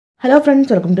Hello friends,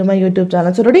 welcome to my YouTube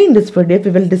channel. So today in this video we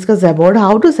will discuss about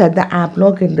how to set the app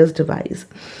lock in this device.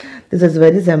 This is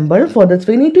very simple. For this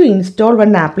we need to install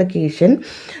one application.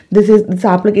 This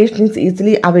application is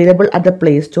easily available at the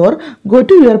Play Store. Go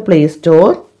to your Play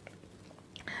Store.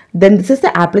 Then this is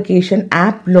the application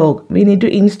app lock. We need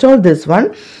to install this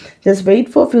one. Just wait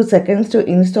for a few seconds to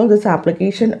install this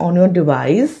application on your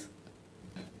device.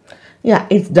 Yeah,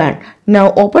 it's done.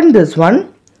 Now open this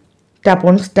one. Tap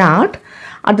on start.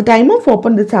 At the time of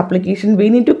open this application, we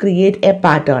need to create a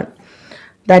pattern.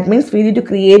 That means we need to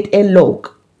create a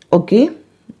lock. Okay.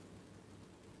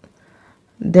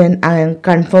 Then I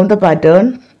confirm the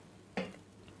pattern.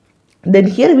 Then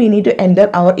here we need to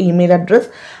enter our email address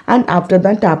and after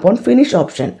that tap on finish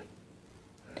option.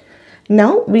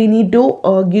 Now we need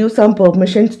to give some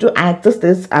permissions to access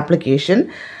this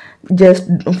application. Just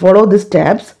follow the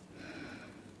steps.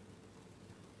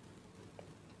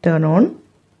 Turn on.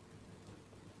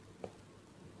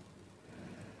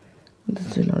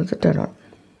 This will also turn on.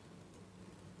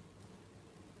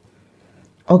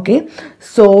 Okay,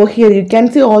 so here you can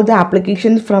see all the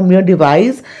applications from your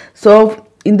device. So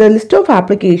in the list of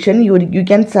application, you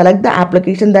can select the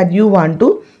application that you want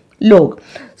to log.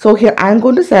 So here I am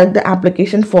going to select the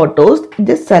application photos.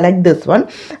 Just select this one.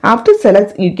 After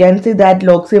select, you can see that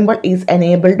log symbol is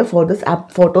enabled for this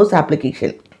photos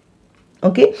application.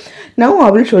 Okay, now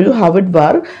I will show you how it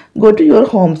works. Go to your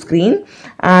home screen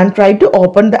and try to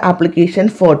open the application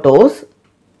photos.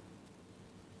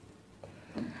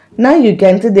 Now you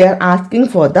can see they are asking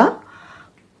for the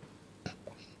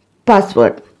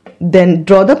password. Then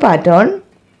draw the pattern.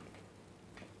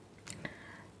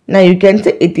 Now you can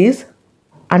see it is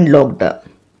unlocked.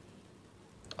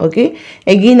 Okay,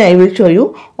 again I will show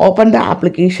you. Open the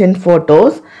application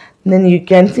photos. Then you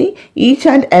can see each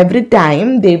and every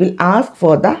time they will ask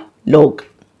for the lock.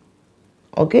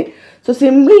 Okay, so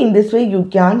simply in this way you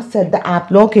can set the app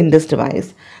lock in this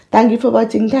device. Thank you for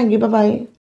watching. Thank you. Bye bye.